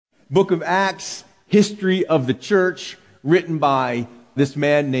Book of Acts, history of the church, written by this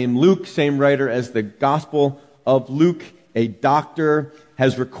man named Luke, same writer as the Gospel of Luke, a doctor,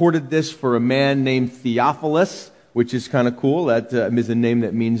 has recorded this for a man named Theophilus, which is kind of cool. That is a name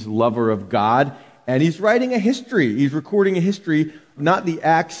that means lover of God. And he's writing a history. He's recording a history, not the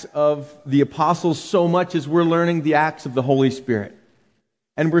Acts of the apostles so much as we're learning the Acts of the Holy Spirit.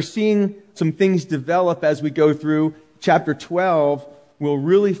 And we're seeing some things develop as we go through. Chapter 12 will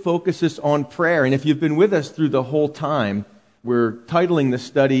really focus us on prayer. And if you've been with us through the whole time, we're titling the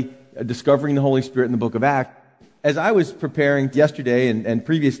study, Discovering the Holy Spirit in the Book of Acts. As I was preparing yesterday and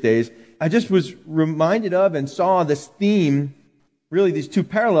previous days, I just was reminded of and saw this theme, really these two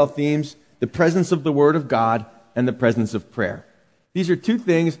parallel themes, the presence of the Word of God and the presence of prayer. These are two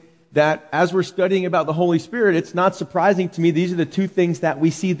things that, as we're studying about the Holy Spirit, it's not surprising to me. These are the two things that we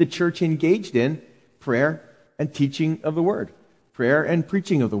see the church engaged in: prayer and teaching of the Word, prayer and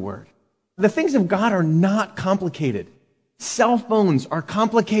preaching of the Word. The things of God are not complicated. Cell phones are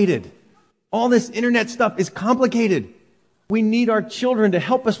complicated. All this internet stuff is complicated. We need our children to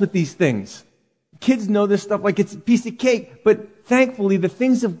help us with these things. Kids know this stuff like it's a piece of cake, but thankfully the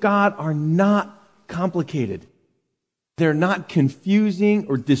things of God are not complicated. They're not confusing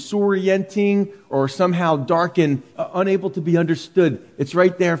or disorienting or somehow dark and unable to be understood. It's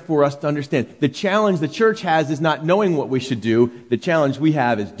right there for us to understand. The challenge the church has is not knowing what we should do. The challenge we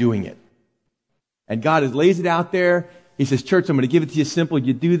have is doing it. And God lays it out there. He says, church, I'm going to give it to you simple.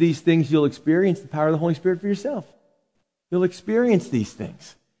 You do these things, you'll experience the power of the Holy Spirit for yourself. You'll experience these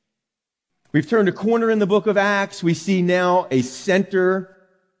things. We've turned a corner in the book of Acts. We see now a center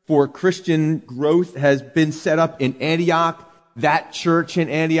for Christian growth has been set up in Antioch. That church in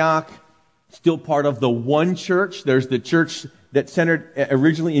Antioch, still part of the one church. There's the church that centered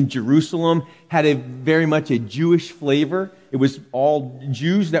originally in Jerusalem, had very much a Jewish flavor. It was all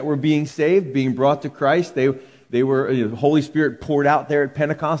Jews that were being saved, being brought to Christ. They were, the Holy Spirit poured out there at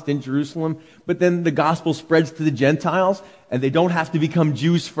Pentecost in Jerusalem. But then the gospel spreads to the Gentiles, and they don't have to become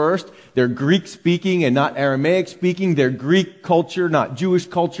Jews first. They're Greek speaking and not Aramaic speaking. They're Greek culture, not Jewish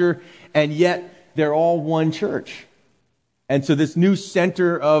culture. And yet they're all one church. And so this new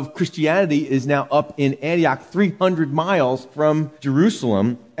center of Christianity is now up in Antioch, 300 miles from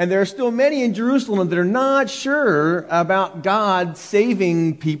Jerusalem. And there are still many in Jerusalem that are not sure about God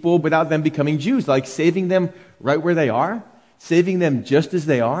saving people without them becoming Jews, like saving them right where they are, saving them just as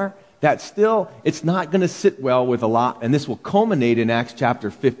they are. That still, it's not going to sit well with a lot. And this will culminate in Acts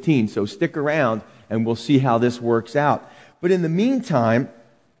chapter 15. So stick around and we'll see how this works out. But in the meantime,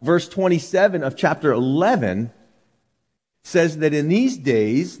 verse 27 of chapter 11 says that in these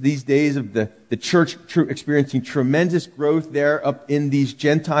days of the church experiencing tremendous growth there up in these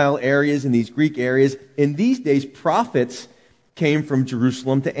Gentile areas, in these Greek areas, in these days prophets came from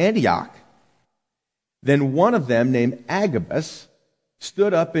Jerusalem to Antioch. Then one of them, named Agabus,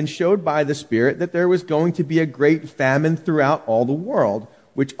 stood up and showed by the Spirit that there was going to be a great famine throughout all the world,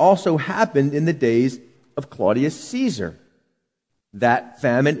 which also happened in the days of Claudius Caesar. That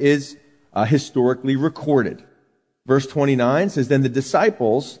famine is historically recorded. Verse 29 says, Then the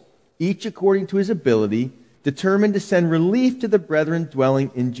disciples, each according to his ability, determined to send relief to the brethren dwelling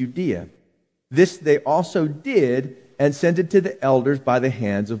in Judea. This they also did, and sent it to the elders by the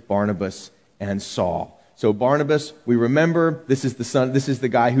hands of Barnabas and Saul. So Barnabas, we remember, this is the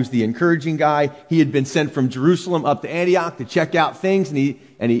guy who's the encouraging guy. He had been sent from Jerusalem up to Antioch to check out things,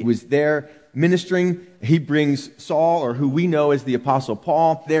 and he was there ministering. He brings Saul, or who we know as the Apostle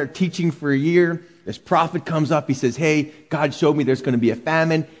Paul, there teaching for a year. This prophet comes up. He says, hey, God showed me there's going to be a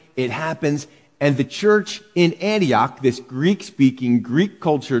famine. It happens. And the church in Antioch, this Greek-speaking,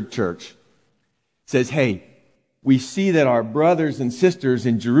 Greek-cultured church, says, hey, we see that our brothers and sisters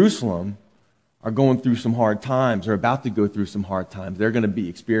in Jerusalem are going through some hard times, or about to go through some hard times. They're going to be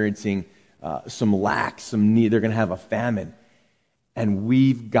experiencing some lack, some need. They're going to have a famine. And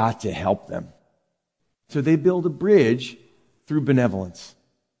we've got to help them. So they build a bridge through benevolence.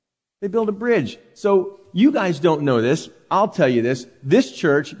 They build a bridge. So you guys don't know this. I'll tell you this. This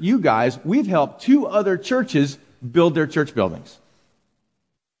church, you guys, we've helped 2 other churches build their church buildings.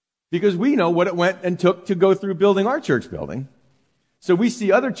 Because we know what it went and took to go through building our church building. So we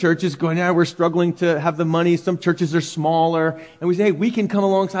see other churches going, we're struggling to have the money. Some churches are smaller. And we say, hey, we can come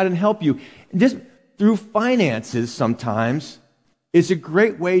alongside and help you. And just through finances sometimes, it's a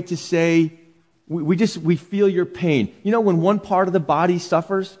great way to say, we feel your pain. You know, when one part of the body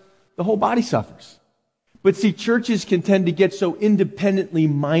suffers, the whole body suffers. But see, churches can tend to get so independently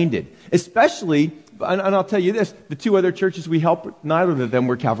minded, especially, and I'll tell you this, the 2 other churches we helped, neither of them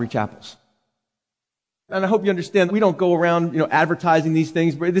were Calvary chapels. And I hope you understand, we don't go around, advertising these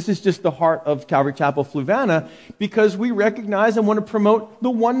things, but this is just the heart of Calvary Chapel Fluvanna, because we recognize and want to promote the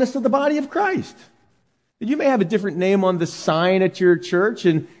oneness of the body of Christ. You may have a different name on the sign at your church,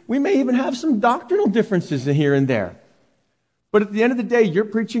 and we may even have some doctrinal differences here and there. But at the end of the day, you're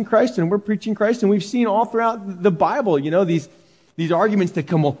preaching Christ and we're preaching Christ, and we've seen all throughout the Bible, these arguments that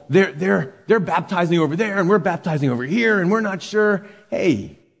come, well, they're baptizing over there and we're baptizing over here and we're not sure.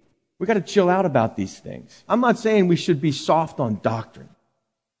 Hey, we got to chill out about these things. I'm not saying we should be soft on doctrine.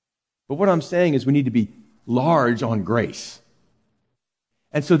 But what I'm saying is we need to be large on grace.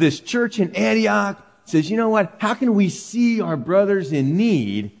 And so this church in Antioch says, you know what? How can we see our brothers in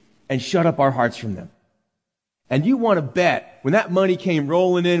need and shut up our hearts from them? And you want to bet, when that money came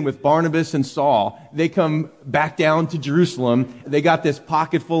rolling in with Barnabas and Saul, they come back down to Jerusalem. They got this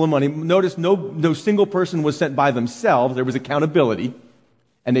pocket full of money. Notice no single person was sent by themselves. There was accountability.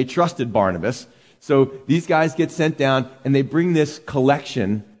 And they trusted Barnabas. So these guys get sent down and they bring this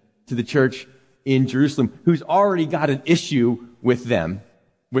collection to the church in Jerusalem, who's already got an issue with them,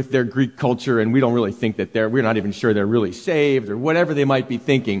 with their Greek culture, and we don't really think that we're not even sure they're really saved or whatever they might be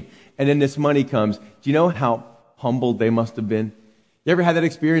thinking. And then this money comes. Do you know how humbled they must have been? You ever had that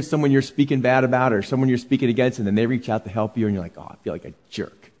experience, someone you're speaking bad about or someone you're speaking against, and then they reach out to help you and you're like, oh, I feel like a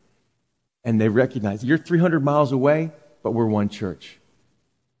jerk. And they recognize you're 300 miles away, but we're one church.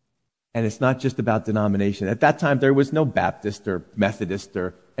 And it's not just about denomination. At that time, there was no Baptist or Methodist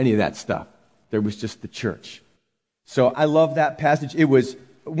or any of that stuff. There was just the church. So I love that passage. It was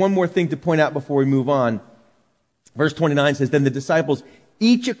one more thing to point out before we move on. Verse 29 says, then the disciples,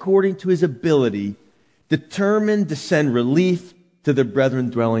 each according to his ability, determined to send relief to the brethren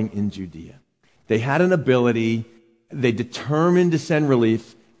dwelling in Judea. They had an ability. They determined to send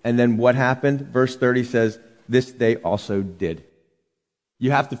relief. And then what happened? Verse 30 says, this they also did. You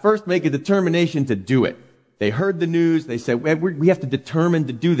have to first make a determination to do it. They heard the news. They said, we have to determine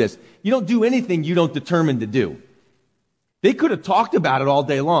to do this. You don't do anything you don't determine to do. They could have talked about it all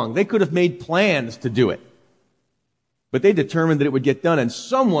day long. They could have made plans to do it. But they determined that it would get done, and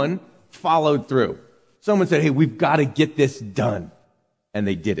someone followed through. Someone said, hey, we've got to get this done. And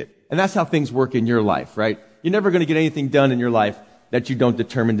they did it. And that's how things work in your life, right? You're never going to get anything done in your life that you don't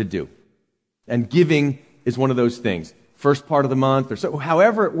determine to do. And giving is one of those things. First part of the month or so,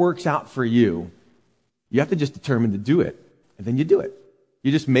 however it works out for you, you have to just determine to do it. And then you do it.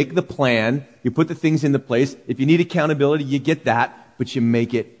 You just make the plan. You put the things into place. If you need accountability, you get that, but you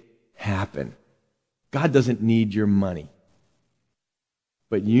make it happen. God doesn't need your money.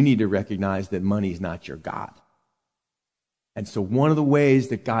 But you need to recognize that money is not your God. And so one of the ways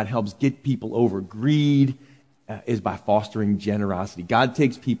that God helps get people over greed is by fostering generosity. God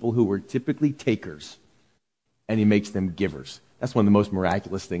takes people who were typically takers and he makes them givers. That's one of the most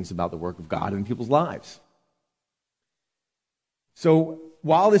miraculous things about the work of God in people's lives. So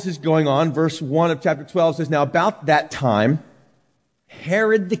while this is going on, verse 1 of chapter 12 says, now about that time,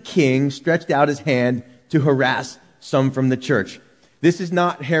 Herod the king stretched out his hand to harass some from the church. This is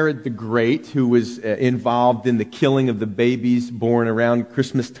not Herod the Great, who was involved in the killing of the babies born around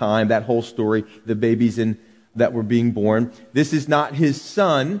Christmas time, that whole story, the babies that were being born. This is not his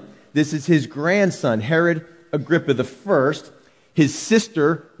son. This is his grandson, Herod Agrippa I. His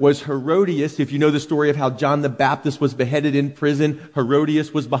sister was Herodias. If you know the story of how John the Baptist was beheaded in prison,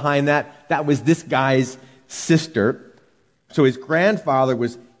 Herodias was behind that. That was this guy's sister. So his grandfather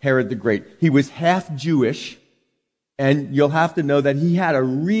was Herod the Great. He was half Jewish. And you'll have to know that he had a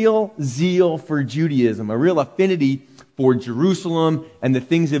real zeal for Judaism, a real affinity for Jerusalem and the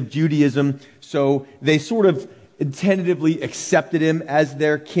things of Judaism. So they sort of tentatively accepted him as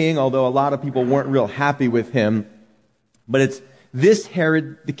their king, although a lot of people weren't real happy with him. But it's this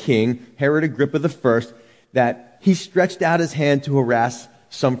Herod the king, Herod Agrippa I, that he stretched out his hand to harass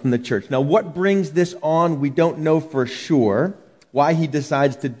some from the church. Now, what brings this on, we don't know for sure. Why he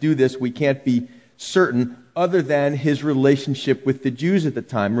decides to do this, we can't be certain, other than his relationship with the Jews at the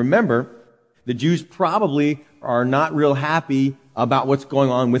time. Remember, the Jews probably are not real happy about what's going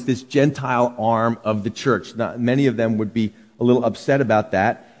on with this Gentile arm of the church. Many of them would be a little upset about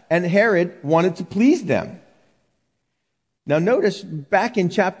that. And Herod wanted to please them. Now notice, back in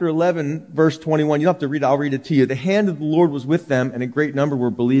chapter 11, verse 21, you don't have to read it, I'll read it to you. The hand of the Lord was with them, and a great number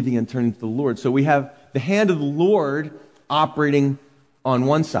were believing and turning to the Lord. So we have the hand of the Lord operating on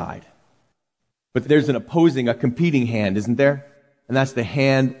one side. But there's a competing hand, isn't there? And that's the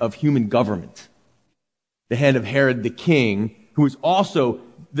hand of human government. The hand of Herod the king, who is also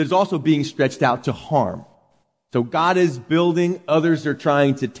being stretched out to harm. So God is building, others are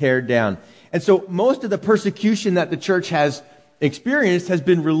trying to tear down. And so most of the persecution that the church has experienced has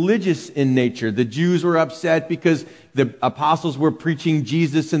been religious in nature. The Jews were upset because the apostles were preaching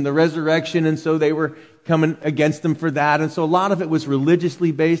Jesus and the resurrection, and so they were coming against them for that. And so a lot of it was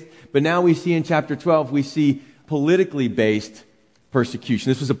religiously based. But now we see in chapter 12, we see politically based persecution.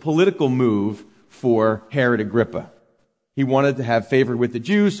 This was a political move for Herod Agrippa. He wanted to have favor with the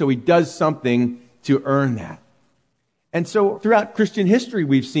Jews, so he does something to earn that. And so throughout Christian history,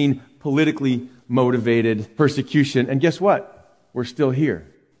 we've seen politically motivated persecution. And guess what? We're still here.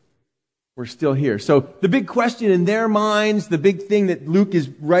 We're still here. So the big question in their minds, the big thing that Luke is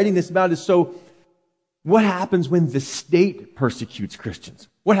writing this about is, so what happens when the state persecutes Christians?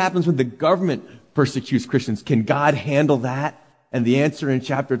 What happens when the government persecutes Christians? Can God handle that? And the answer in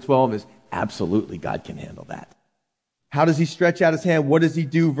chapter 12 is absolutely, God can handle that. How does he stretch out his hand? What does he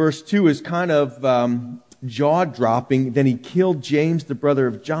do? Verse 2 is kind of jaw-dropping. Then he killed James, the brother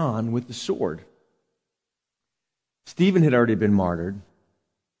of John, with the sword. Stephen had already been martyred.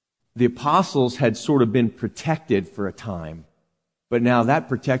 The apostles had sort of been protected for a time. But now that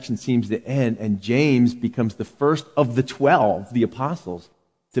protection seems to end, and James becomes the first of the 12, the apostles,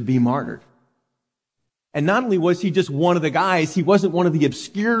 to be martyred. And not only was he just one of the guys, he wasn't one of the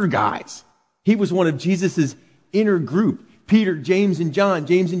obscure guys. He was one of Jesus's inner group. Peter, James, and John,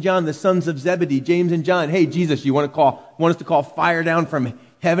 the sons of Zebedee, James and John. Hey, Jesus, you want us to call fire down from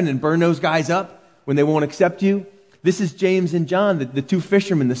heaven and burn those guys up when they won't accept you? This is James and John, the two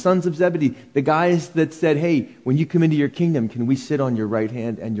fishermen, the sons of Zebedee, the guys that said, hey, when you come into your kingdom, can we sit on your right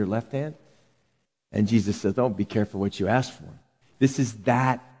hand and your left hand? And Jesus says, oh, be careful what you ask for. This is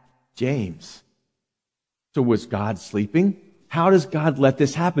that James. So was God sleeping? How does God let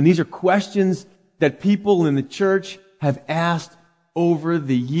this happen? These are questions that people in the church have asked over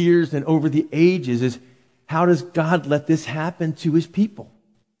the years and over the ages, is how does God let this happen to his people?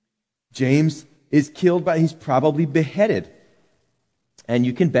 James is killed he's probably beheaded. And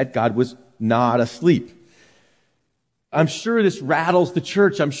you can bet God was not asleep. I'm sure this rattles the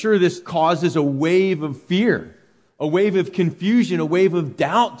church. I'm sure this causes a wave of fear, a wave of confusion, a wave of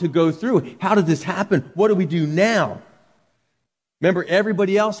doubt to go through. How did this happen? What do we do now? Remember,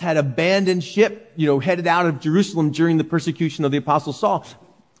 everybody else had abandoned ship, headed out of Jerusalem during the persecution of the apostle Saul.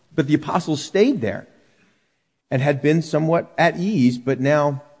 But the apostles stayed there and had been somewhat at ease, but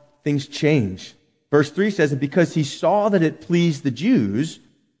now things change. Verse 3 says that because he saw that it pleased the Jews,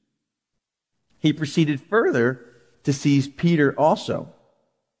 he proceeded further to seize Peter also.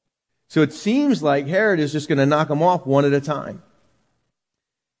 So it seems like Herod is just going to knock them off one at a time.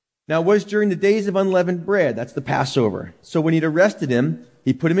 Now it was during the days of unleavened bread. That's the Passover. So when he'd arrested him,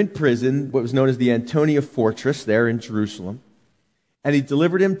 he put him in prison, what was known as the Antonia Fortress there in Jerusalem. And he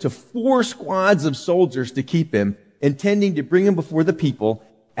delivered him to 4 squads of soldiers to keep him, intending to bring him before the people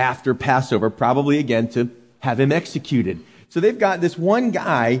after Passover, probably again to have him executed. So they've got this one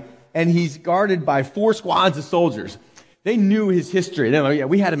guy, and he's guarded by 4 squads of soldiers. They knew his history. They were, yeah,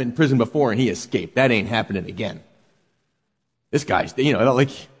 we had him in prison before, and he escaped. That ain't happening again. This guy's,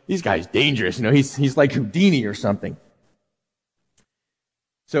 these guys dangerous. He's like Houdini or something.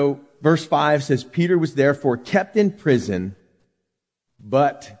 So verse 5 says, Peter was therefore kept in prison,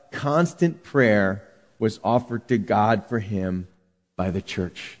 but constant prayer was offered to God for him by the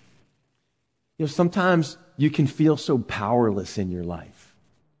church. Sometimes you can feel so powerless in your life.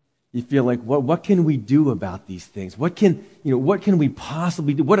 You feel like, what can we do about these things? What can we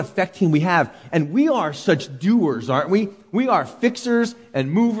possibly do? What effect can we have? And we are such doers, aren't we? We are fixers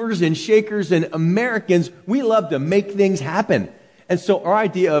and movers and shakers, and Americans, we love to make things happen. And so our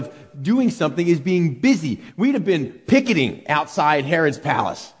idea of doing something is being busy. We'd have been picketing outside Herod's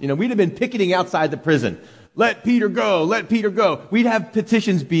palace. We'd have been picketing outside the prison. Let Peter go, let Peter go. We'd have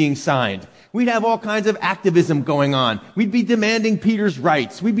petitions being signed. We'd have all kinds of activism going on. We'd be demanding Peter's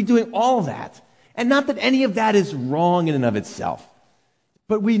rights. We'd be doing all of that. And not that any of that is wrong in and of itself.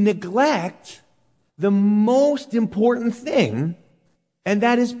 But we neglect the most important thing, and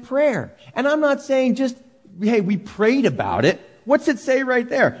that is prayer. And I'm not saying just, hey, we prayed about it. What's it say right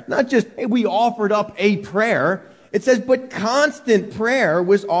there? Not just, hey, we offered up a prayer. It says, but constant prayer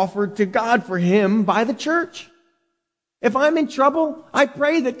was offered to God for him by the church. If I'm in trouble, I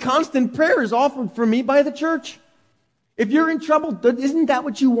pray that constant prayer is offered for me by the church. If you're in trouble, isn't that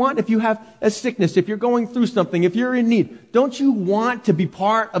what you want? If you have a sickness, if you're going through something, if you're in need, don't you want to be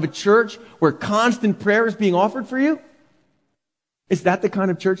part of a church where constant prayer is being offered for you? Is that the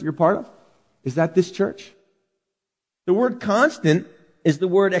kind of church you're part of? Is that this church? The word constant is the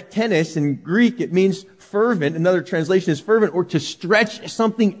word ektenes in Greek. It means fervent. Another translation is fervent, or to stretch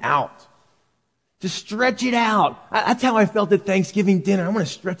something out. To stretch it out. That's how I felt at Thanksgiving dinner. I'm going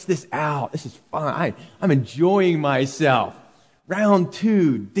to stretch this out. This is fun. I'm enjoying myself. Round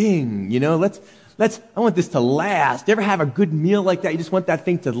 2, ding, I want this to last. You ever have a good meal like that? You just want that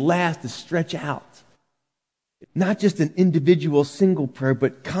thing to last, to stretch out. Not just an individual single prayer,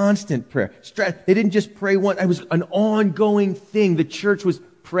 but constant prayer. They didn't just pray once. It was an ongoing thing. The church was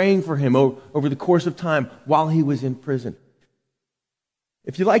praying for him over the course of time while he was in prison.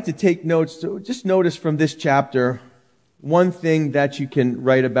 If you'd like to take notes, so just notice from this chapter, one thing that you can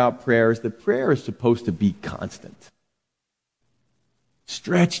write about prayer is that prayer is supposed to be constant.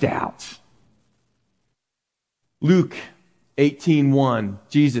 Stretched out. Luke 18:1,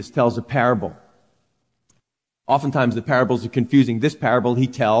 Jesus tells a parable. Oftentimes the parables are confusing. This parable he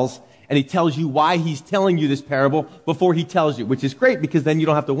tells, and he tells you why he's telling you this parable before he tells you, which is great because then you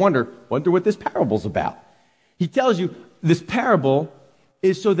don't have to wonder what this parable's about. He tells you this parable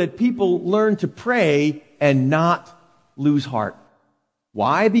is so that people learn to pray and not lose heart.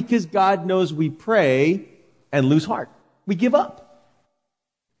 Why? Because God knows we pray and lose heart. We give up.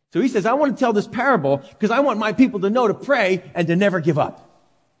 So he says, I want to tell this parable because I want my people to know to pray and to never give up.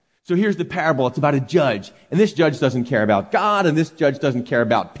 So here's the parable. It's about a judge. And this judge doesn't care about God, and this judge doesn't care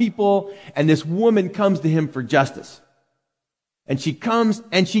about people. And this woman comes to him for justice. And she comes,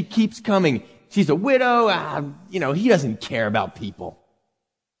 and she keeps coming. She's a widow. He doesn't care about people.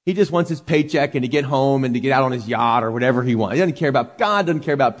 He just wants his paycheck and to get home and to get out on his yacht or whatever he wants. He doesn't care about God, doesn't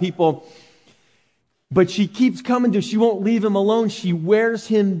care about people. But she keeps coming to him. She won't leave him alone. She wears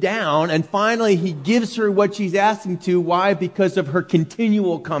him down. And finally, he gives her what she's asking to. Why? Because of her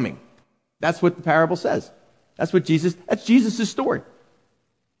continual coming. That's what the parable says. That's Jesus' story.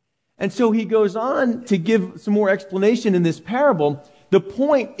 And so he goes on to give some more explanation in this parable. The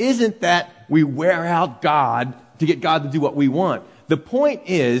point isn't that we wear out God to get God to do what we want. The point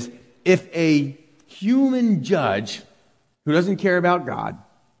is, if a human judge who doesn't care about God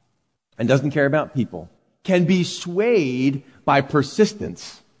and doesn't care about people can be swayed by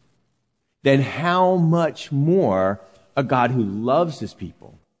persistence, then how much more a God who loves his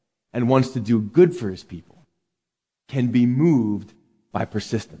people and wants to do good for his people can be moved by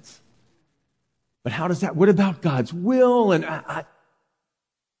persistence. But what about God's will? And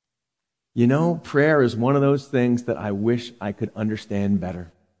prayer is one of those things that I wish I could understand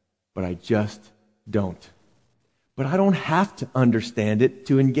better, but I just don't. But I don't have to understand it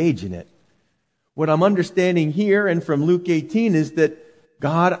to engage in it. What I'm understanding here and from Luke 18 is that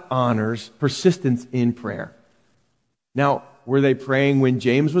God honors persistence in prayer. Now, were they praying when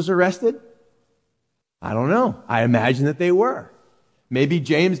James was arrested? I don't know. I imagine that they were. Maybe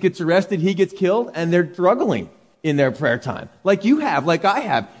James gets arrested, he gets killed, and they're struggling in their prayer time. Like you have, like I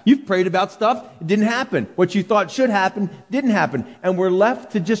have. You've prayed about stuff, it didn't happen. What you thought should happen, didn't happen. And we're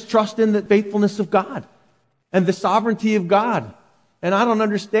left to just trust in the faithfulness of God and the sovereignty of God. And I don't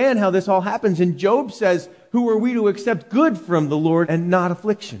understand how this all happens. And Job says, who are we to accept good from the Lord and not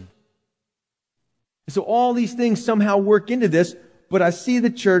affliction? So all these things somehow work into this, but I see the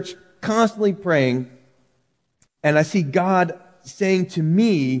church constantly praying, and I see God saying to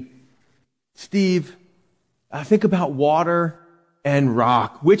me, Steve, think about water and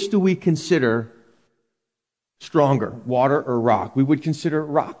rock. Which do we consider stronger, water or rock? We would consider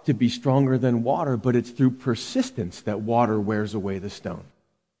rock to be stronger than water, but it's through persistence that water wears away the stone.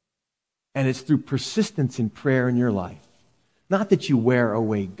 And it's through persistence in prayer in your life. Not that you wear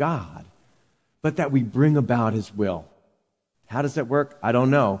away God, but that we bring about his will. How does that work? I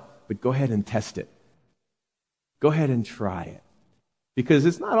don't know, but go ahead and test it. Go ahead and try it. Because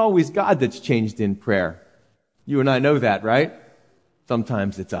it's not always God that's changed in prayer. You and I know that, right?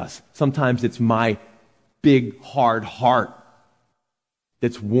 Sometimes it's us. Sometimes it's my big, hard heart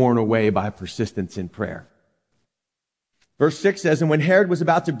that's worn away by persistence in prayer. Verse 6 says, and when Herod was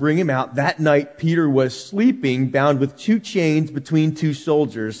about to bring him out, that night Peter was sleeping, bound with 2 chains between 2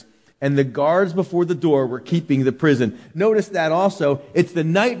 soldiers, and the guards before the door were keeping the prison. Notice that also. It's the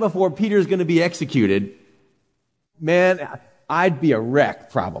night before Peter's going to be executed. Man, I'd be a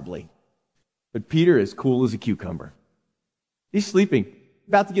wreck probably. But Peter is cool as a cucumber. He's sleeping,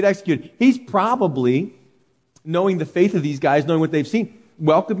 about to get executed. He's probably, knowing the faith of these guys, knowing what they've seen,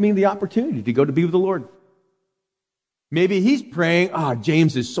 welcoming the opportunity to go to be with the Lord. Maybe he's praying,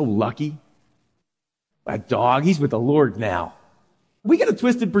 James is so lucky. That dog, he's with the Lord now. We get a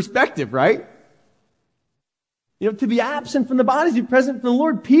twisted perspective, right? To be absent from the body, to be present from the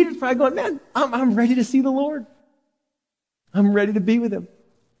Lord. Peter's probably going, man, I'm ready to see the Lord. I'm ready to be with him.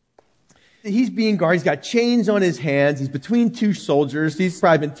 He's being guarded. He's got chains on his hands. He's between 2 soldiers. He's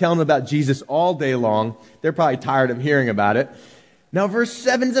probably been telling them about Jesus all day long. They're probably tired of hearing about it. Now, verse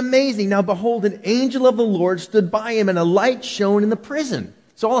 7 is amazing. Now, behold, an angel of the Lord stood by him, and a light shone in the prison.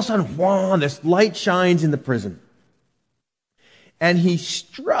 So all of a sudden, this light shines in the prison. and he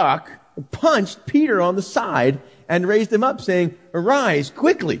punched Peter on the side and raised him up, saying, "Arise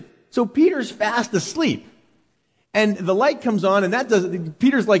quickly." So Peter's fast asleep. And the light comes on, and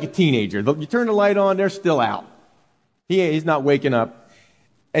Peter's like a teenager. You turn the light on, they're still out. He's not waking up.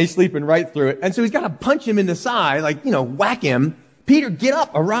 And he's sleeping right through it. And so he's got to punch him in the side, whack him. "Peter, get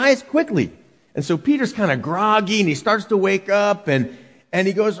up, arise quickly." And so Peter's kind of groggy, and he starts to wake up, and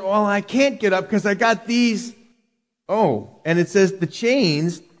he goes, "Well, I can't get up because I got these." Oh, and it says the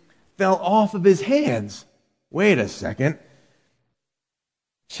chains fell off of his hands. Wait a second.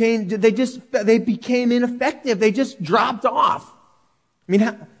 They became ineffective. They just dropped off. I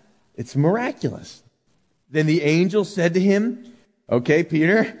mean, it's miraculous. Then the angel said to him, "Okay,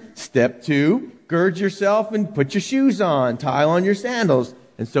 Peter, step 2, gird yourself and put your shoes on, tie on your sandals."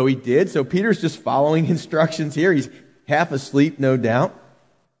 And so he did. So Peter's just following instructions here. He's half asleep, no doubt.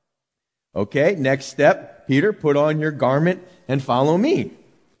 Okay, next step, Peter, put on your garment and follow me.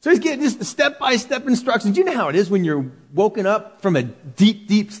 So he's getting just step-by-step instructions. You know how it is when you're woken up from a deep,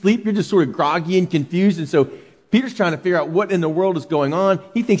 deep sleep? You're just sort of groggy and confused. And so Peter's trying to figure out what in the world is going on.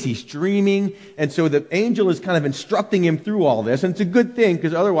 He thinks he's dreaming. And so the angel is kind of instructing him through all this. And it's a good thing,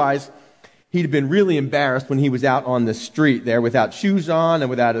 because otherwise he'd have been really embarrassed when he was out on the street there without shoes on and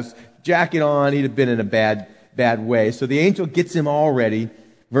without his jacket on. He'd have been in a bad way. So the angel gets him all ready.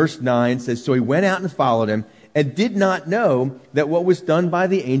 Verse 9 says, "So he went out and followed him, and did not know that what was done by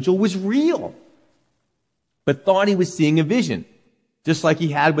the angel was real, but thought he was seeing a vision." Just like he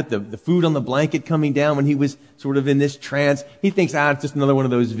had with the food on the blanket coming down when he was sort of in this trance. He thinks, it's just another one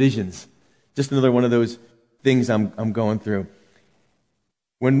of those visions. Just another one of those things I'm going through.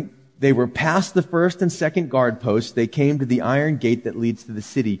 When they were past the first and second guard posts, they came to the iron gate that leads to the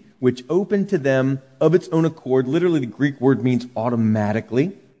city, which opened to them of its own accord. Literally, the Greek word means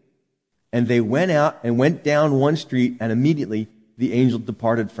automatically. And they went out and went down one street, and immediately the angel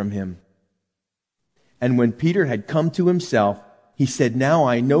departed from him. And when Peter had come to himself, he said, "Now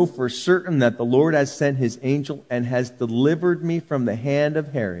I know for certain that the Lord has sent his angel and has delivered me from the hand of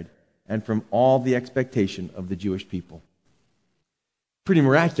Herod and from all the expectation of the Jewish people." Pretty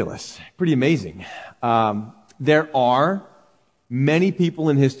miraculous, pretty amazing. There are many people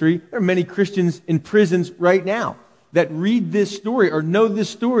in history, there are many Christians in prisons right now that read this story or know this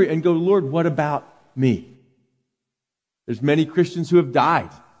story and go, "Lord, what about me?" There's many Christians who have died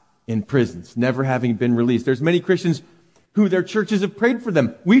in prisons, never having been released. There's many Christians who their churches have prayed for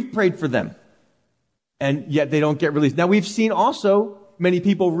them. We've prayed for them. And yet they don't get released. Now, we've seen also many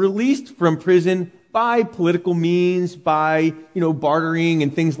people released from prison by political means, by, bartering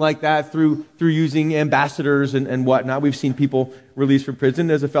and things like that, through using ambassadors and whatnot. We've seen people released from prison.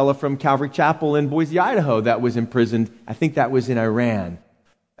 There's a fellow from Calvary Chapel in Boise, Idaho that was imprisoned. I think that was in Iran.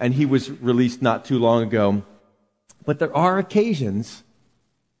 And he was released not too long ago. But there are occasions,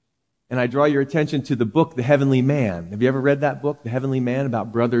 and I draw your attention to the book, The Heavenly Man. Have you ever read that book, The Heavenly Man,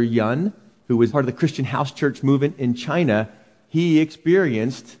 about Brother Yun, who was part of the Christian house church movement in China? He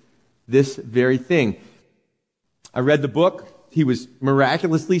experienced this very thing. I read the book. He was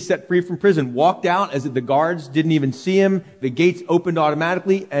miraculously set free from prison, walked out as if the guards didn't even see him. The gates opened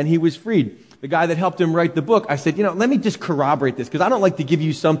automatically, and he was freed. The guy that helped him write the book, I said, let me just corroborate this, because I don't like to give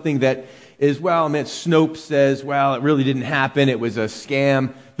you something that is, Snopes says, it really didn't happen. It was a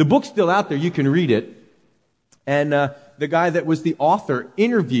scam. The book's still out there. You can read it. And the guy that was the author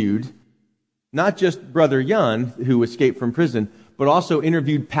interviewed not just Brother Yun, who escaped from prison, but also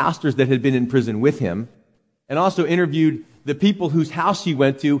interviewed pastors that had been in prison with him, and also interviewed the people whose house he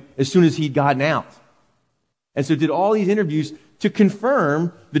went to as soon as he'd gotten out. And so did all these interviews to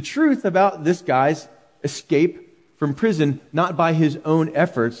confirm the truth about this guy's escape from prison, not by his own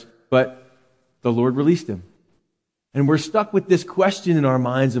efforts, but the Lord released him. And we're stuck with this question in our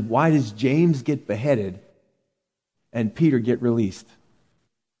minds of, why does James get beheaded and Peter get released?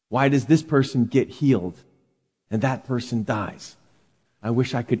 Why does this person get healed and that person dies? I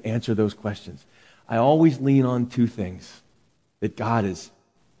wish I could answer those questions. I always lean on two things: that God is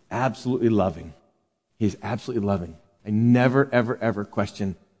absolutely loving. He is absolutely loving. I never, ever, ever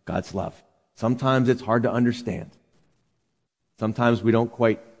question God's love. Sometimes it's hard to understand. Sometimes we don't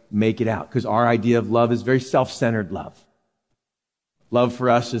quite make it out, because our idea of love is very self-centered love. Love for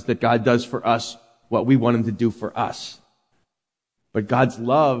us is that God does for us what we want him to do for us. But God's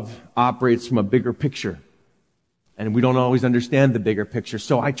love operates from a bigger picture, and we don't always understand the bigger picture.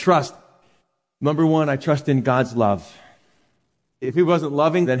 So I trust, number one, I trust in God's love. If he wasn't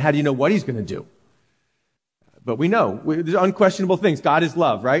loving, then how do you know what he's going to do? But we know. There's unquestionable things. God is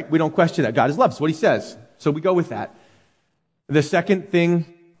love, right? We don't question that. God is love. It's what he says. So we go with that. The second thing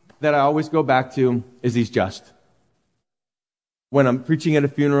that I always go back to is he's just. when I'm preaching at a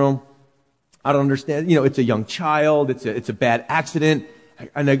funeral, I don't understand. It's a young child. It's a bad accident.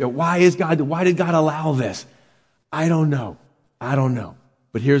 And I go, why did God allow this? I don't know.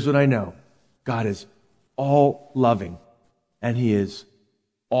 But here's what I know. God is all loving, and he is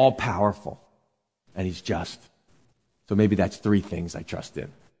all powerful, and he's just. So maybe that's 3 things I trust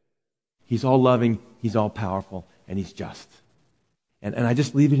in. He's all loving, he's all powerful, and he's just. And I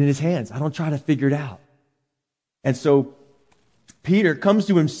just leave it in his hands. I don't try to figure it out. And so Peter comes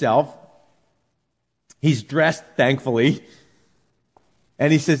to himself. He's dressed, thankfully.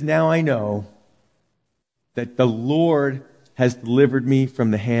 And he says, now I know that the Lord has delivered me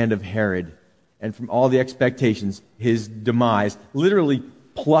from the hand of Herod and from all the expectations, his demise, literally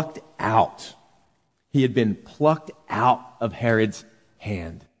plucked out. He had been plucked out of Herod's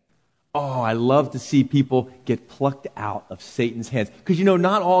hand. Oh, I love to see people get plucked out of Satan's hands. Because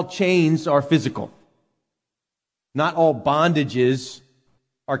not all chains are physical. Not all bondages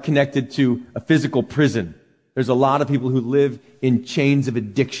are connected to a physical prison. There's a lot of people who live in chains of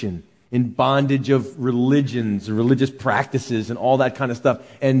addiction, in bondage of religions, religious practices, and all that kind of stuff.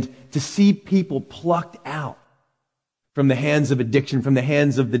 And to see people plucked out from the hands of addiction, from the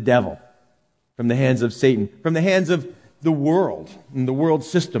hands of the devil, from the hands of Satan, from the hands of the world and the world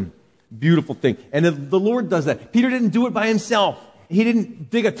system. Beautiful thing. And the Lord does that. Peter didn't do it by himself. He didn't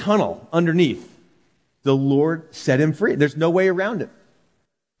dig a tunnel underneath. The Lord set him free. There's no way around it.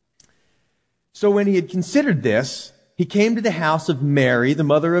 So when he had considered this, he came to the house of Mary, the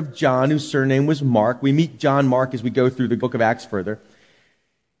mother of John, whose surname was Mark. We meet John Mark as we go through the book of Acts further.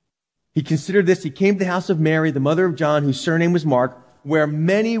 He considered this. He came to the house of Mary, the mother of John, whose surname was Mark, where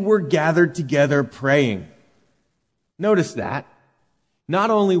many were gathered together praying. Notice that. Not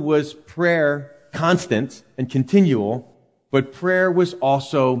only was prayer constant and continual, but prayer was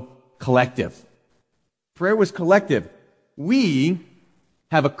also collective. Prayer was collective. We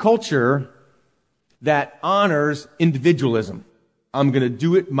have a culture that honors individualism. I'm going to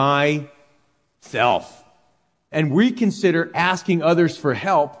do it myself. And we consider asking others for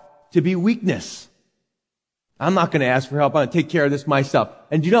help to be weakness. I'm not going to ask for help. I'm going to take care of this myself.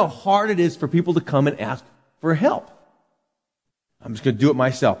 And do you know how hard it is for people to come and ask for help? I'm just going to do it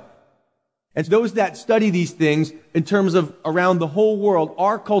myself. And those that study these things in terms of around the whole world,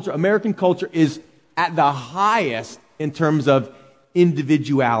 our culture, American culture, is at the highest in terms of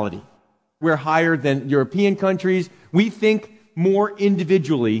individuality. We're higher than European countries. We think more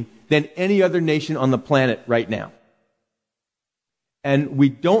individually than any other nation on the planet right now. And we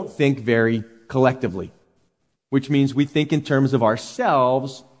don't think very collectively, which means we think in terms of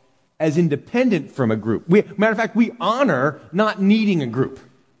ourselves as independent from a group. Matter of fact, we honor not needing a group,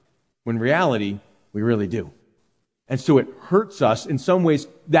 when in reality, we really do. And so it hurts us. In some ways,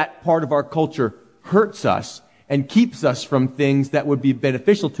 that part of our culture hurts us and keeps us from things that would be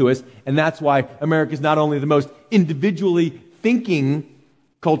beneficial to us. And that's why America is not only the most individually thinking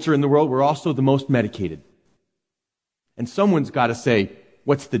culture in the world, we're also the most medicated. And someone's got to say,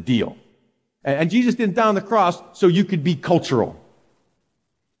 what's the deal? And Jesus didn't die on the cross so you could be cultural.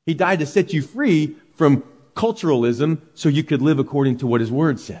 He died to set you free from culturalism so you could live according to what his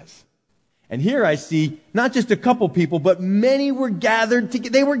word says. And here I see not just a couple people, but many were gathered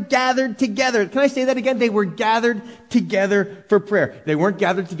together. They were gathered together. Can I say that again? They were gathered together for prayer. They weren't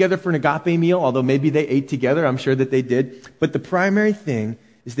gathered together for an agape meal, although maybe they ate together. I'm sure that they did. But the primary thing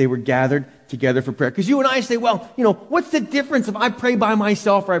is they were gathered together for prayer. Because you and I say, well, what's the difference if I pray by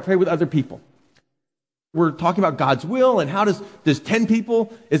myself or I pray with other people? We're talking about God's will, and how does 10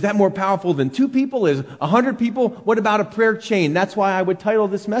 people, is that more powerful than 2 people? Is 100 people? What about a prayer chain? That's why I would title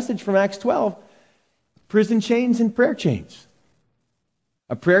this message from Acts 12, Prison Chains and Prayer Chains.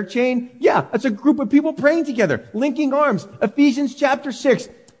 A prayer chain? Yeah, that's a group of people praying together, linking arms. Ephesians chapter 6,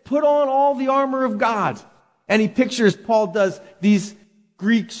 put on all the armor of God. And he pictures, Paul does, these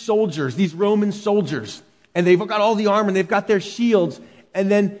Greek soldiers, these Roman soldiers, and they've got all the armor, and they've got their shields, and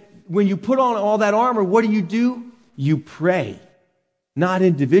then when you put on all that armor, what do? You pray. Not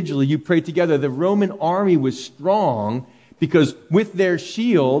individually, you pray together. The Roman army was strong because with their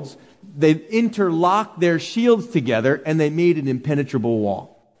shields, they interlocked their shields together and they made an impenetrable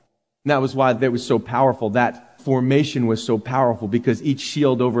wall. And that was why that was so powerful. That formation was so powerful because each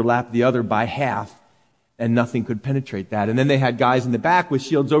shield overlapped the other by half and nothing could penetrate that. And then they had guys in the back with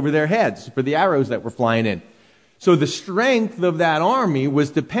shields over their heads for the arrows that were flying in. So the strength of that army was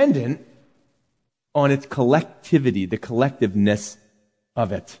dependent on its collectivity, the collectiveness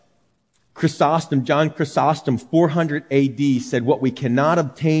of it. John Chrysostom, 400 AD, said, what we cannot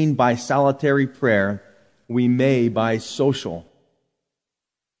obtain by solitary prayer, we may by social.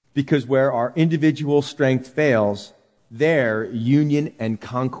 Because where our individual strength fails, there union and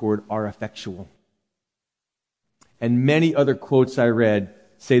concord are effectual. And many other quotes I read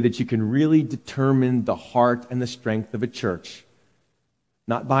say that you can really determine the heart and the strength of a church,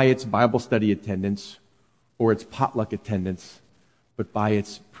 not by its Bible study attendance or its potluck attendance, but by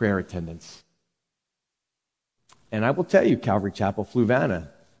its prayer attendance. And I will tell you, Calvary Chapel, Fluvanna,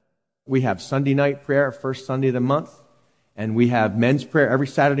 we have Sunday night prayer, first Sunday of the month, and we have men's prayer every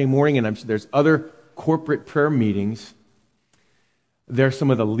Saturday morning, and I'm sure there's other corporate prayer meetings. They're some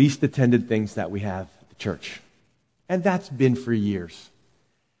of the least attended things that we have at the church. And that's been for years.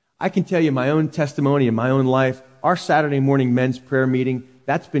 I can tell you my own testimony in my own life. Our Saturday morning men's prayer meeting,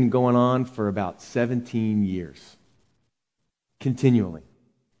 that's been going on for about 17 years. Continually.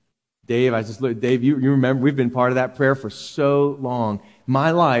 Dave, Dave, you remember, we've been part of that prayer for so long.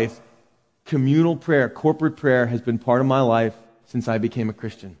 My life, communal prayer, corporate prayer has been part of my life since I became a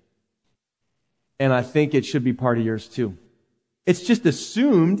Christian. And I think it should be part of yours too. It's just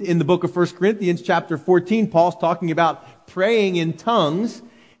assumed in the book of 1 Corinthians chapter 14, Paul's talking about praying in tongues.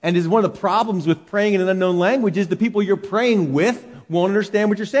 And is one of the problems with praying in an unknown language is the people you're praying with won't understand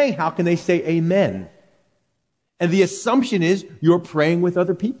what you're saying. How can they say amen? And the assumption is you're praying with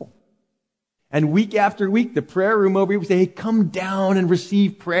other people. And week after week, the prayer room over here, we say, hey, come down and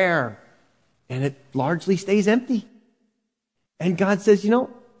receive prayer. And it largely stays empty. And God says,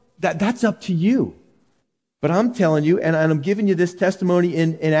 that's up to you. But I'm telling you, and I'm giving you this testimony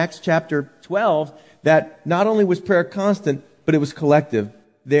in Acts chapter 12, that not only was prayer constant, but it was collective.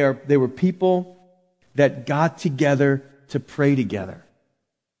 They were people that got together to pray together.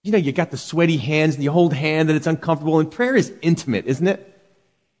 You got the sweaty hands and you hold hand and it's uncomfortable, and prayer is intimate, isn't it?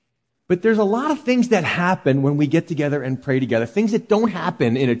 But there's a lot of things that happen when we get together and pray together. Things that don't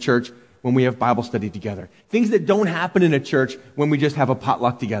happen in a church when we have Bible study together. Things that don't happen in a church when we just have a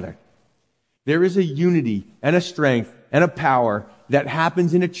potluck together. There is a unity and a strength and a power that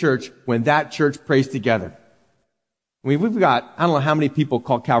happens in a church when that church prays together. I mean, we've got, I don't know how many people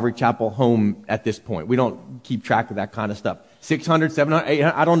call Calvary Chapel home at this point. We don't keep track of that kind of stuff. 600, 700,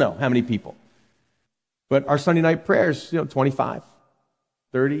 800, I don't know how many people. But our Sunday night prayers, 25,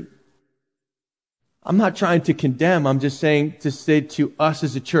 30. I'm not trying to condemn. I'm just saying to say to us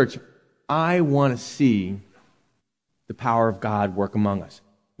as a church, I want to see the power of God work among us.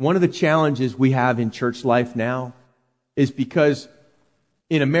 One of the challenges we have in church life now is because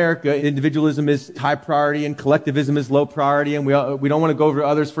in America, individualism is high priority and collectivism is low priority, and we don't want to go over to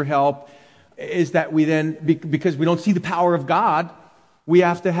others for help, is that we then, because we don't see the power of God, we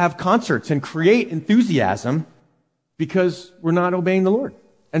have to have concerts and create enthusiasm because we're not obeying the Lord.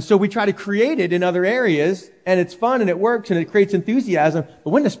 And so we try to create it in other areas, and it's fun and it works and it creates enthusiasm. But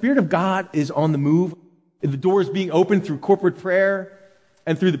when the Spirit of God is on the move, the door is being opened through corporate prayer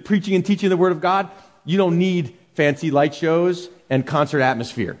and through the preaching and teaching of the Word of God, you don't need fancy light shows and concert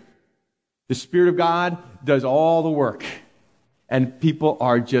atmosphere. The Spirit of God does all the work, and people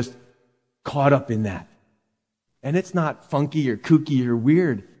are just caught up in that. And it's not funky or kooky or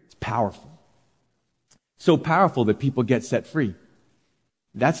weird. It's powerful. So powerful that people get set free.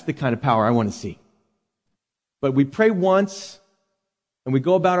 That's the kind of power I want to see. But we pray once, and we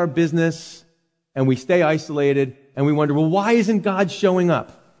go about our business, and we stay isolated, and we wonder, well, why isn't God showing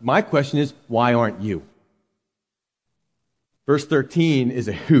up? My question is, why aren't you? Verse 13 is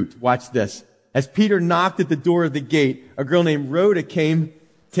a hoot. Watch this. As Peter knocked at the door of the gate, a girl named Rhoda came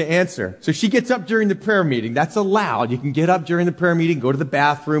to answer. So she gets up during the prayer meeting. That's allowed. You can get up during the prayer meeting, go to the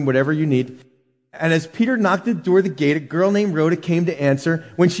bathroom, whatever you need. And as Peter knocked at the door of the gate, a girl named Rhoda came to answer.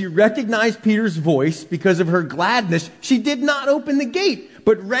 When she recognized Peter's voice because of her gladness, she did not open the gate,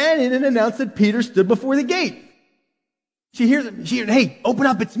 but ran in and announced that Peter stood before the gate. She hears, hey, open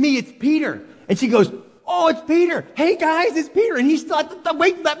up, it's me, it's Peter. And she goes, oh, it's Peter. Hey guys, it's Peter. And he's thought,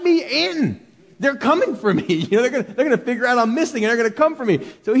 wait, let me in. They're coming for me. They're going to figure out I'm missing and they're going to come for me.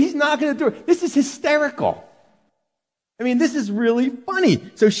 So he's knocking at the door. This is hysterical. I mean, this is really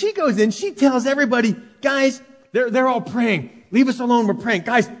funny. So she goes in, she tells everybody, guys, they're all praying. Leave us alone, we're praying.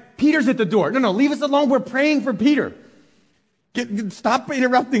 Guys, Peter's at the door. No, leave us alone, we're praying for Peter. Stop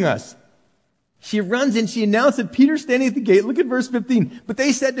interrupting us. She runs in, she announced that Peter's standing at the gate. Look at verse 15. But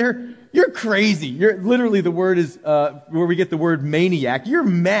they said to her, you're crazy. You're literally, the word is where we get the word maniac. You're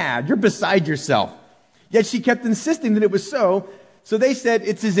mad. You're beside yourself. Yet she kept insisting that it was so. So they said,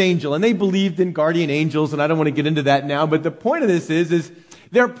 it's his angel. And they believed in guardian angels, and I don't want to get into that now. But the point of this is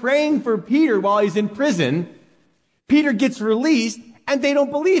they're praying for Peter while he's in prison. Peter gets released, and they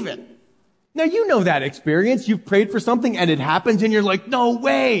don't believe it. Now, you know that experience. You've prayed for something, and it happens, and you're like, no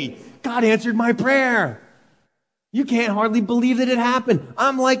way. God answered my prayer. You can't hardly believe that it happened.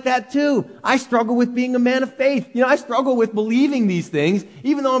 I'm like that too. I struggle with being a man of faith. I struggle with believing these things.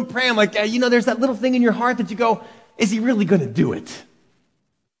 Even though I'm praying, I'm like, there's that little thing in your heart that you go, is he really going to do it?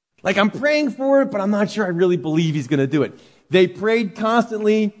 Like, I'm praying for it, but I'm not sure I really believe he's going to do it. They prayed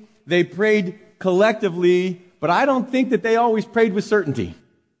constantly. They prayed collectively, but I don't think that they always prayed with certainty.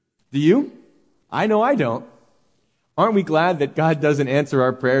 Do you? I know I don't. Aren't we glad that God doesn't answer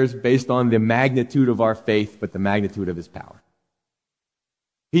our prayers based on the magnitude of our faith, but the magnitude of his power?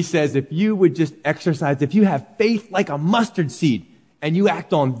 He says, if you would just exercise, if you have faith like a mustard seed, and you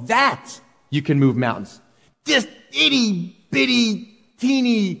act on that, you can move mountains. Just itty bitty,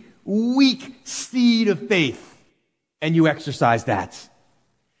 teeny, weak seed of faith, and you exercise that.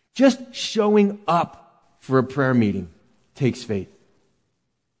 Just showing up for a prayer meeting takes faith.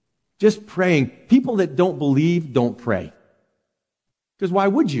 Just praying. People that don't believe don't pray. Because why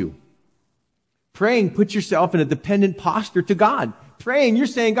would you? Praying puts yourself in a dependent posture to God. Praying, you're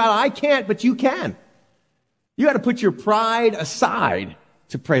saying, God, I can't, but you can. You got to put your pride aside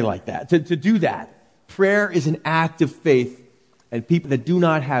to pray like that, to do that. Prayer is an act of faith, and people that do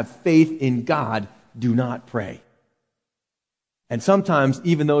not have faith in God do not pray. And sometimes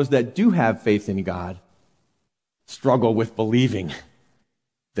even those that do have faith in God struggle with believing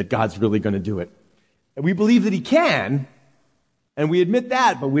that God's really going to do it. And we believe that he can, and we admit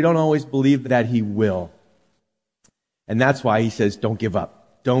that, but we don't always believe that he will. And that's why he says, don't give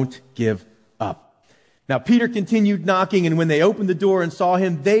up. Don't give up. Now, Peter continued knocking, and when they opened the door and saw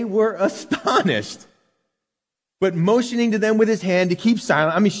him, they were astonished. But motioning to them with his hand to keep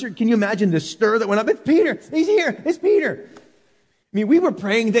silent. I mean, sure, can you imagine the stir that went up? It's Peter. He's here. It's Peter. I mean, we were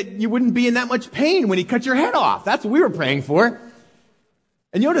praying that you wouldn't be in that much pain when he cut your head off. That's what we were praying for.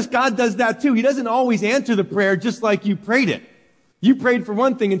 And notice God does that too. He doesn't always answer the prayer just like you prayed it. You prayed for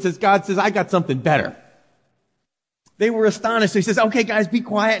one thing and God says, I got something better. They were astonished. So he says, okay, guys, be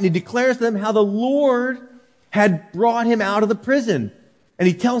quiet. And he declares to them how the Lord had brought him out of the prison. And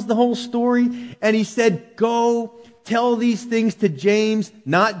he tells the whole story. And he said, go tell these things to James,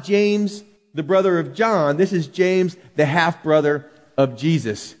 not James, the brother of John. This is James, the half-brother of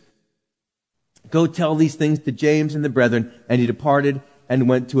Jesus. Go tell these things to James and the brethren. And he departed and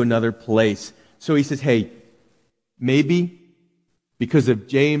went to another place. So he says, hey, maybe because of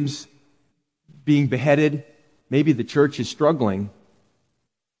James being beheaded, maybe the church is struggling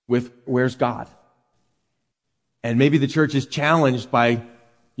with where's God? And maybe the church is challenged by,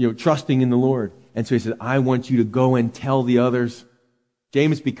 trusting in the Lord. And so he says, I want you to go and tell the others.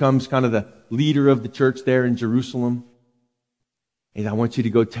 James becomes kind of the leader of the church there in Jerusalem. And I want you to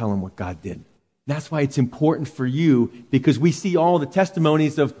go tell them what God did. That's why it's important for you, because we see all the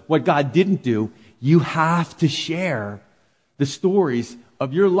testimonies of what God didn't do. You have to share the stories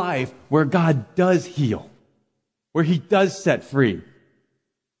of your life where God does heal, where he does set free.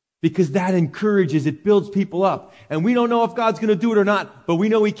 Because that encourages, it builds people up. And we don't know if God's going to do it or not, but we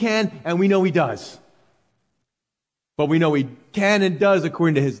know he can and we know he does. But we know he can and does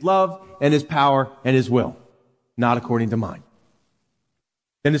according to his love and his power and his will, not according to mine.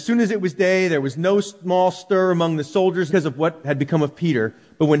 And as soon as it was day, there was no small stir among the soldiers because of what had become of Peter.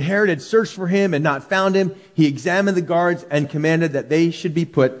 But when Herod had searched for him and not found him, he examined the guards and commanded that they should be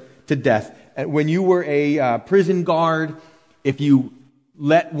put to death. And when you were a prison guard, if you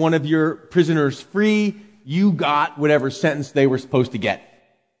let one of your prisoners free, you got whatever sentence they were supposed to get.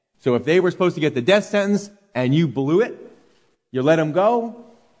 So if they were supposed to get the death sentence and you blew it, you let them go,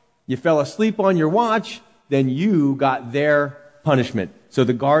 you fell asleep on your watch, then you got their punishment. So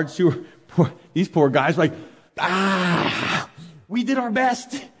the guards who were, these poor guys were like, we did our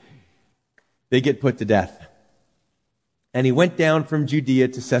best. They get put to death. And he went down from Judea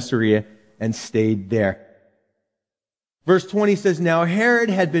to Caesarea and stayed there. Verse 20 says, now Herod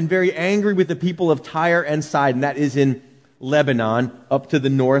had been very angry with the people of Tyre and Sidon. That is in Lebanon, up to the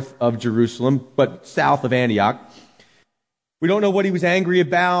north of Jerusalem, but south of Antioch. We don't know what he was angry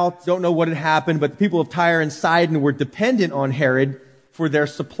about, don't know what had happened, but the people of Tyre and Sidon were dependent on Herod for their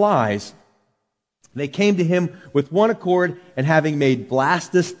supplies. They came to him with one accord, and having made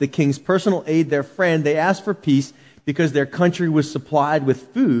Blastus, the king's personal aide, their friend, they asked for peace because their country was supplied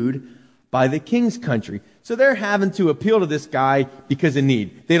with food by the king's country. So they're having to appeal to this guy because of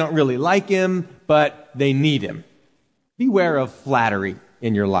need. They don't really like him, but they need him. Beware of flattery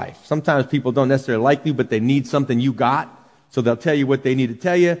in your life. Sometimes people don't necessarily like you, but they need something you got, so they'll tell you what they need to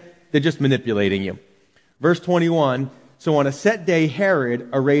tell you. They're just manipulating you. Verse 21, so on a set day, Herod,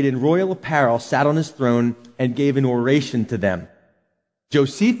 arrayed in royal apparel, sat on his throne and gave an oration to them.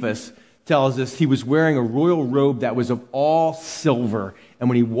 Josephus tells us he was wearing a royal robe that was of all silver, And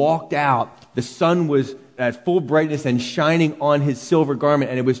when he walked out, the sun was at full brightness and shining on his silver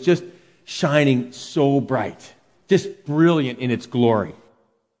garment, and it was just shining so bright, just brilliant in its glory.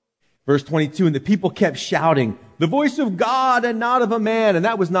 Verse 22, and the people kept shouting, the voice of God and not of a man. And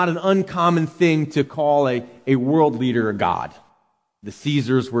that was not an uncommon thing to call a world leader a god. The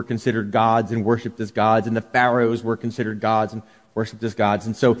Caesars were considered gods and worshipped as gods, and the pharaohs were considered gods and worshipped as gods.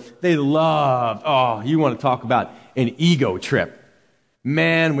 And so they loved, you want to talk about an ego trip.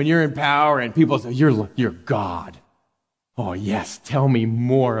 Man, when you're in power and people say, you're God. Oh yes, tell me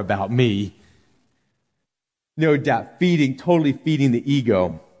more about me. No doubt, totally feeding the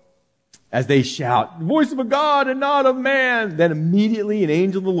ego as they shout, voice of a God and not of man. Then immediately an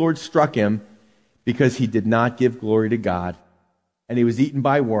angel of the Lord struck him because he did not give glory to God. And he was eaten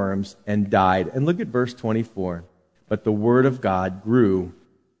by worms and died. And look at verse 24. But the word of God grew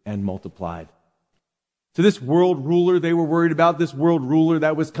and multiplied. So this world ruler they were worried about, this world ruler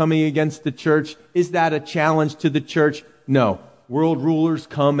that was coming against the church, is that a challenge to the church? No. World rulers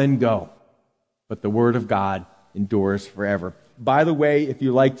come and go. But the word of God endures forever. By the way, if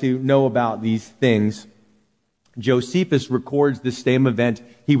you like to know about these things, Josephus records this same event.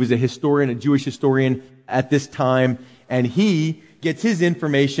 He was a historian, a Jewish historian at this time, and he gets his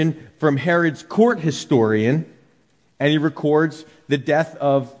information from Herod's court historian, and he records the death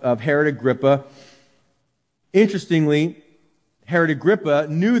of Herod Agrippa. Interestingly, Herod Agrippa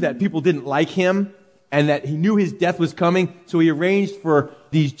knew that people didn't like him and that he knew his death was coming, so he arranged for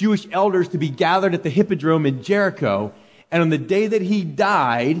these Jewish elders to be gathered at the Hippodrome in Jericho. And on the day that he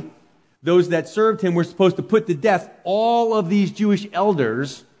died, those that served him were supposed to put to death all of these Jewish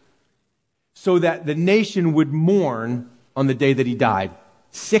elders so that the nation would mourn on the day that he died.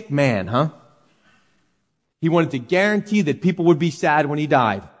 Sick man, huh? He wanted to guarantee that people would be sad when he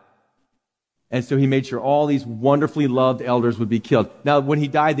died. And so he made sure all these wonderfully loved elders would be killed. Now, when he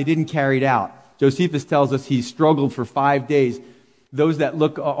died, they didn't carry it out. Josephus tells us he struggled for 5 days. Those that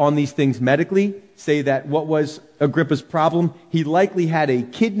look on these things medically say that what was Agrippa's problem? He likely had a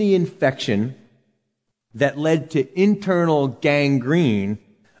kidney infection that led to internal gangrene,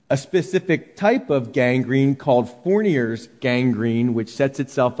 a specific type of gangrene called Fournier's gangrene, which sets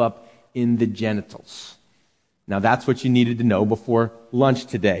itself up in the genitals. Now, that's what you needed to know before lunch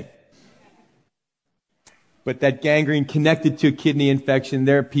today. But that gangrene connected to a kidney infection,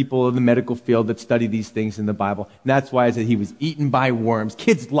 there are people in the medical field that study these things in the Bible. And that's why I said he was eaten by worms.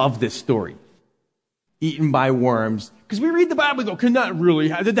 Kids love this story. Eaten by worms. Because we read the Bible and go, did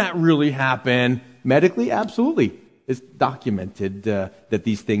that really happen? Medically, absolutely. It's documented that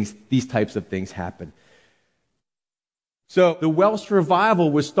these types of things happen. So the Welsh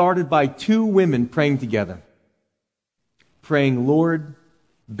revival was started by two women praying together. Praying, Lord,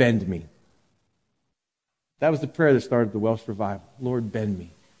 bend me. That was the prayer that started the Welsh revival. Lord, bend me.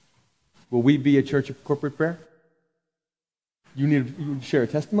 Will we be a church of corporate prayer? You need to share a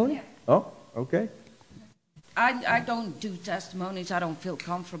testimony? Yeah. Oh, okay. I don't do testimonies. I don't feel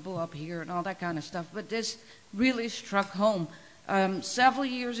comfortable up here and all that kind of stuff. But this really struck home. Several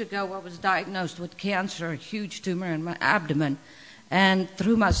years ago, I was diagnosed with cancer, a huge tumor in my abdomen. And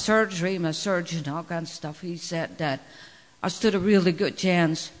through my surgery, my surgeon, all kinds of stuff, he said that I stood a really good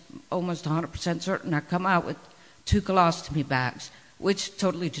chance, almost 100% certain, I'd come out with 2 colostomy bags, which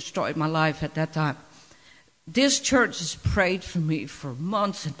totally destroyed my life at that time. This church has prayed for me for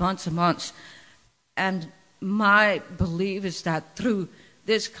months and months and months. And my belief is that through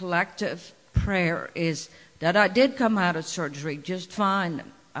this collective prayer is that I did come out of surgery just fine.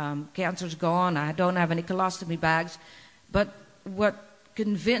 Cancer's gone. I don't have any colostomy bags. But what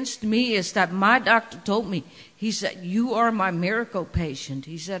convinced me is that my doctor told me, he said, you are my miracle patient.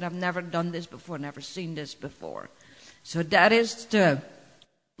 He said, I've never done this before, never seen this before. So that is the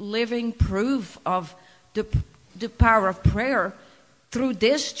living proof of the power of prayer through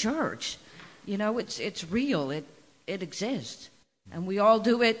this church. You know, it's real. It exists. And we all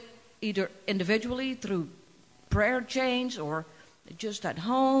do it either individually through prayer chains or just at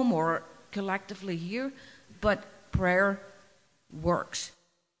home or collectively here. But prayer works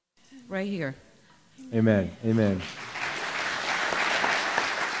right here. Amen. Amen.